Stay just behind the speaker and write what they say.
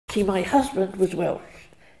See, my husband was Welsh.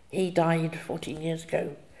 He died 14 years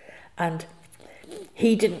ago, and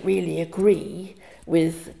he didn't really agree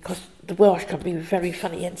with, because the Welsh can be very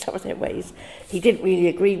funny in some of their ways, he didn't really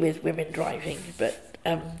agree with women driving, but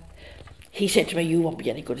he said to me, you won't be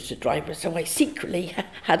any good as a driver, so I secretly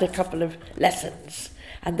had a couple of lessons,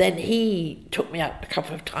 and then he took me out a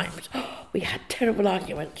couple of times. We had terrible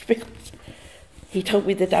arguments because he told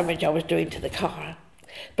me the damage I was doing to the car,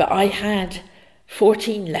 but I had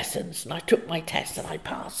 14 lessons and I took my test and I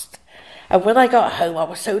passed. And when I got home, I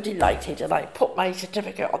was so delighted, and I put my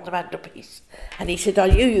certificate on the mantelpiece. And he said, "I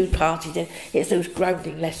knew you'd pass." He said, "It's those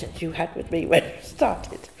grounding lessons you had with me when you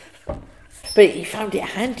started." But he found it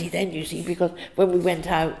handy then, you see, because when we went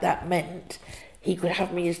out, that meant he could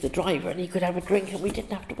have me as the driver and he could have a drink and we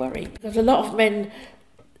didn't have to worry. Because a lot of men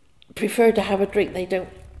prefer to have a drink, they don't,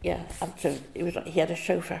 and so it was like he had a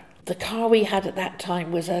chauffeur. The car we had at that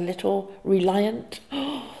time was a little Reliant.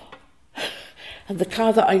 And the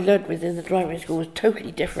car that I learned with in the driving school was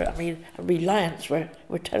totally different. I mean, Reliants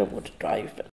were terrible to drive, but